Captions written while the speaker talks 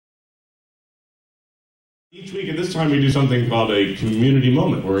Each week at this time we do something called a community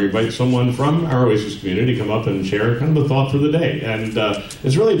moment, where we invite someone from our Oasis community to come up and share kind of the thought for the day. And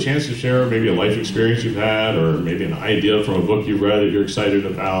it's really a chance to share maybe a life experience you've had, or maybe an idea from a book you've read that you're excited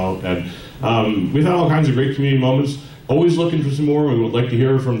about. And we've had all kinds of great community moments. Always looking for some more. We would like to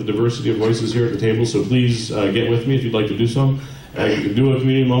hear from the diversity of voices here at the table, so please get with me if you'd like to do some. Do a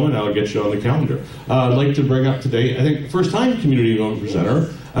community moment, I'll get you on the calendar. I'd like to bring up today, I think, first-time community moment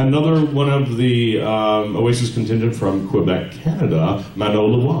presenter, another one of the Oasis contingent from Quebec, Canada,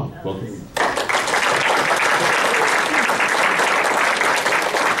 Manon Lavoie. Welcome.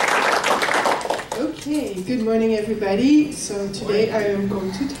 Okay, good morning everybody. So today I am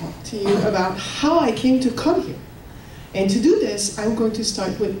going to talk to you about how I came to come here. And to do this, I'm going to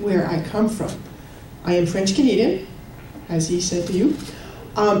start with where I come from. I am French-Canadian, as he said to you,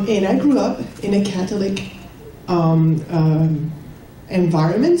 and I grew up in a Catholic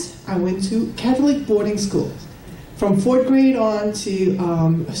environment. I went to Catholic boarding schools. From 4th grade on to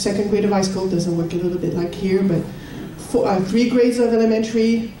 2nd grade of high school, doesn't work a little bit like here, but 3 grades of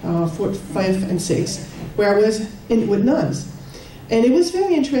elementary, 4th, 5th, and 6th, where I was with nuns. And it was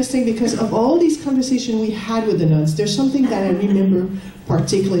very interesting because of all these conversations we had with the nuns, there's something that I remember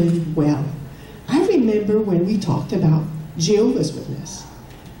particularly well. I remember when we talked about Jehovah's Witness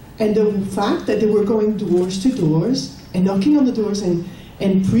and the fact that they were going doors to doors and knocking on the doors and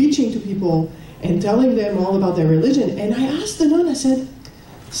preaching to people and telling them all about their religion. And I asked the nun, I said,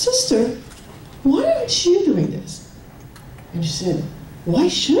 "Sister, why aren't you doing this?" And she said, "Why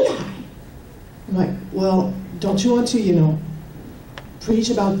should I?" I'm like, "Well, don't you want to,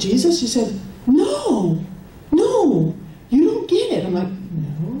 preach about Jesus?" She said, no, you don't get it." I'm like,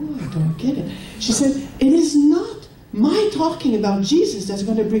 "No, I don't get it." She said, "It is not my talking about Jesus that's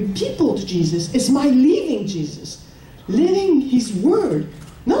going to bring people to Jesus. It's my living Jesus, living His Word,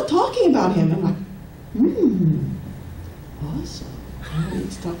 not talking about Him." I'm like, awesome. I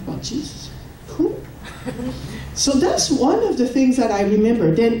need to talk about Jesus. Cool. So that's one of the things that I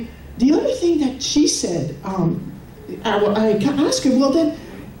remember. Then the other thing that she said, I asked her, "Well then,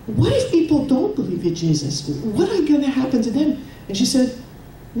 what if people don't believe in Jesus? What are going to happen to them?" And she said,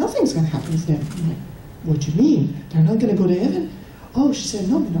 "Nothing's going to happen to them." I'm like, "What do you mean? They're not going to go to heaven?" "Oh," she said,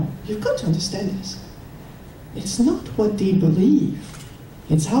 no, you've got to understand this. It's not what they believe,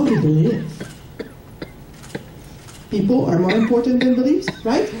 it's how they live. People are more important than beliefs,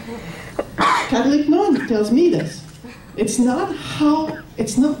 right? Catholic nun tells me this. It's not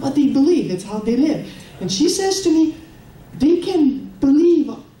what they believe, it's how they live. And she says to me, they can believe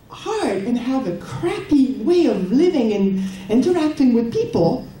hard and have a crappy way of living and interacting with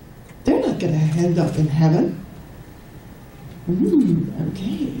people. They're not going to end up in heaven.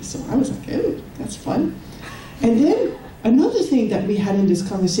 Okay, so I was like, oh, that's fun. And then another thing that we had in this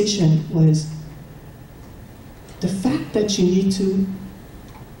conversation was the fact that you need to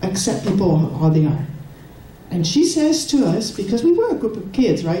accept people how they are. And she says to us, because we were a group of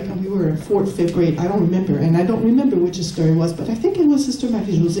kids, right? And we were in 4th, 5th grade, I don't remember, and I don't remember which sister it was, but I think it was Sister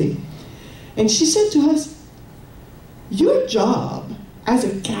Marie-Josée. And she said to us, your job as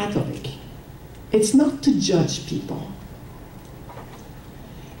a Catholic, it's not to judge people.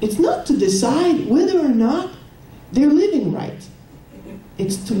 It's not to decide whether or not they're living right.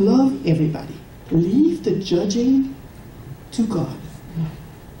 It's to love everybody. Leave the judging to God.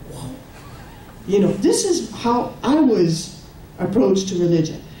 This is how I was approached to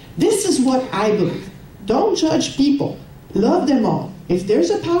religion. This is what I believe. Don't judge people. Love them all. If there's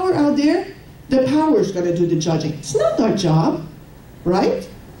a power out there, the power is going to do the judging. It's not our job, right?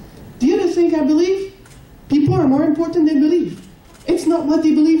 The other thing I believe, people are more important than belief. It's not what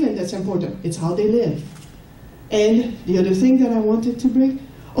they believe in that's important. It's how they live. And the other thing that I wanted to bring,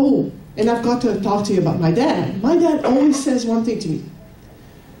 and I've got to talk to you about my dad. My dad always says one thing to me.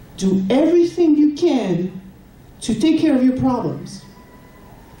 Do everything you can to take care of your problems,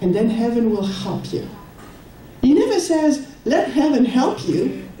 and then heaven will help you. He never says, let heaven help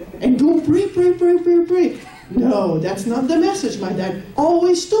you, and go pray. No, that's not the message my dad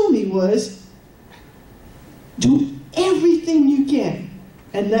always told me was, do everything you can,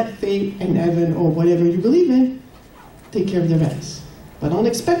 and let fate and heaven, or whatever you believe in, take care of the rest. But don't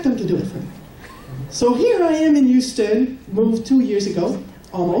expect them to do it for you. So here I am in Houston, moved 2 years ago,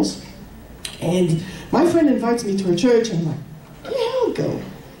 almost, and my friend invites me to her church, and I'm like, yeah, I'll go.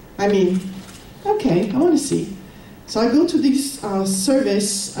 I mean, okay, I want to see. So I go to this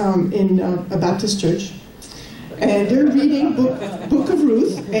service in a Baptist church, and they're reading Book of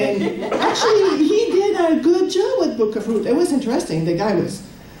Ruth, and actually he did a good job with Book of Ruth. It was interesting. The guy was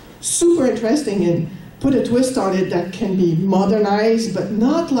super interesting, and put a twist on it that can be modernized, but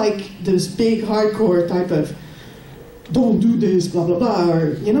not like this big hardcore type of don't do this, blah, blah, blah,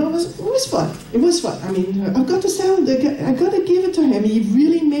 or, you know, it was fun. It was fun. I mean, I've got to say, I got to give it to him. He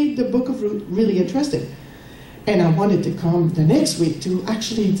really made the Book of Ruth really interesting. And I wanted to come the next week to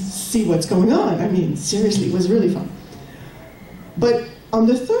actually see what's going on. I mean, seriously, it was really fun. But on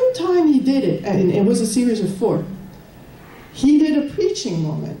the third time he did it, and it was a series of 4, he did a preaching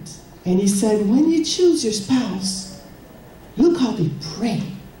moment. And he said, when you choose your spouse, look how they pray,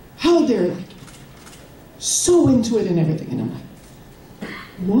 how they're like, so into it and everything. And I'm like,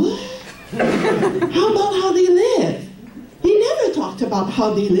 what? How about how they live? He never talked about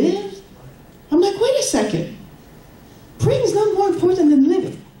how they live. I'm like, wait a second. Praying is not more important than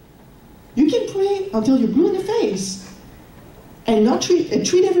living. You can pray until you're blue in the face and not treat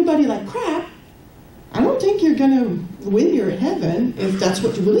everybody like crap. I don't think you're going to win your heaven if that's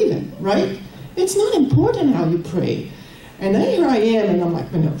what you believe in, right? It's not important how you pray. And then here I am, and I'm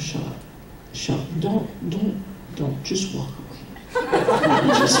like, no, shut up. Shut up. Don't. Just walk away.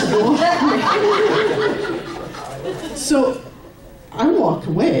 Just walk away. So I walk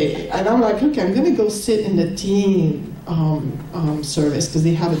away, and I'm like, okay, I'm going to go sit in the teen service, because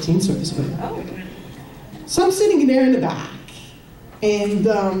they have a teen service over there. So I'm sitting there in the back, and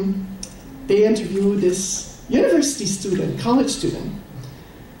they interview this university student, college student,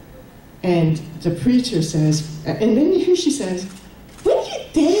 and the preacher says, and then here she says, when you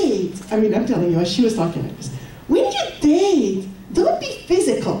date, I mean, I'm telling you, she was talking like this, when you date, don't be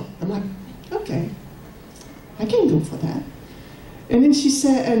physical. I'm like, okay, I can go for that. And then she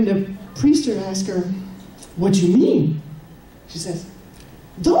said, and the priester asked her, what do you mean? She says,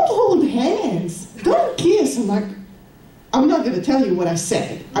 don't hold hands, don't kiss. I'm like, I'm not going to tell you what I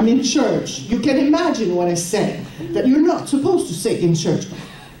said. I'm in church. You can imagine what I said that you're not supposed to say in church.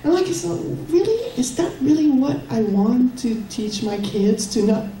 I'm like, so really? Is that really what I want to teach my kids, to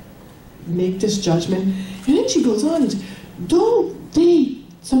not make this judgment? And then she goes on and says, don't date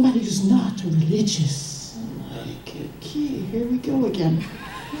somebody who's not religious. I'm like, okay, here we go again.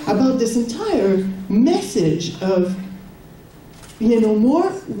 About this entire message of, you know, more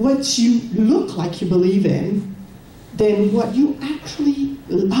what you look like you believe in than what you actually,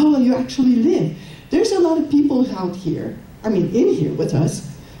 how you actually live. There's a lot of people out here, I mean, in here with us,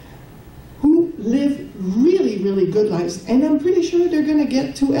 who live really, really good lives, and I'm pretty sure they're going to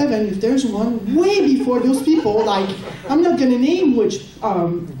get to heaven, if there's one, way before those people. Like, I'm not going to name which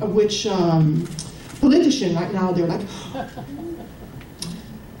politician right now. They're like,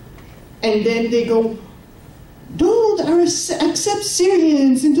 and then they go, don't accept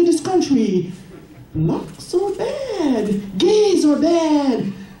Syrians into this country. Blacks are bad, gays are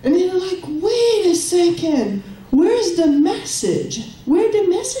bad. And they're like, wait a second. Where's the message? Where the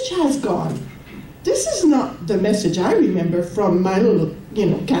message has gone? This is not the message I remember from my little, you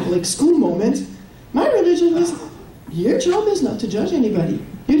know, Catholic school moment. My religion was, your job is not to judge anybody.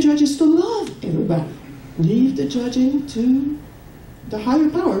 Your job is to love everybody. Leave the judging to the higher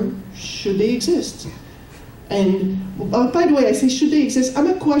power, should they exist. And by the way, I say should they exist, I'm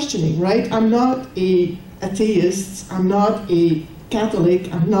not questioning, right? I'm not a atheist, I'm not a Catholic,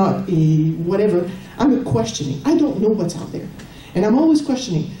 I'm not a whatever. I'm a questioning. I don't know what's out there. And I'm always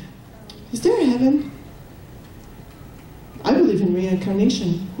questioning, is there a heaven? I believe in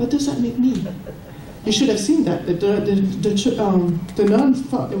reincarnation. What does that make me? You should have seen that. The nun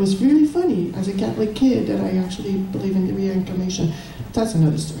thought it was really funny as a Catholic kid that I actually believe in the reincarnation. That's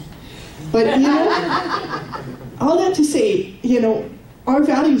another story. But, you know, all that to say, you know, our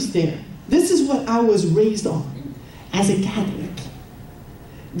values there. This is what I was raised on as a Catholic.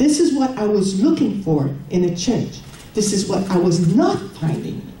 This is what I was looking for in a church. This is what I was not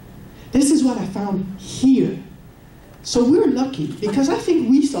finding. This is what I found here. So we're lucky, because I think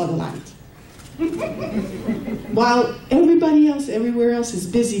we saw the light. While everybody else, everywhere else is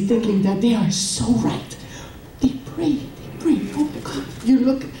busy thinking that they are so right. They pray. Oh my God. You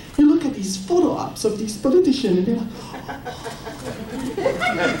look at these photo ops of these politicians and they're like, oh.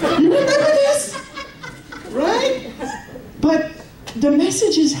 You remember this? Right? But the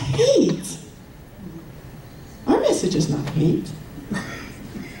message is hate. Our message is not hate.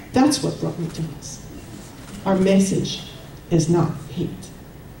 That's what brought me to this. Our message is not hate.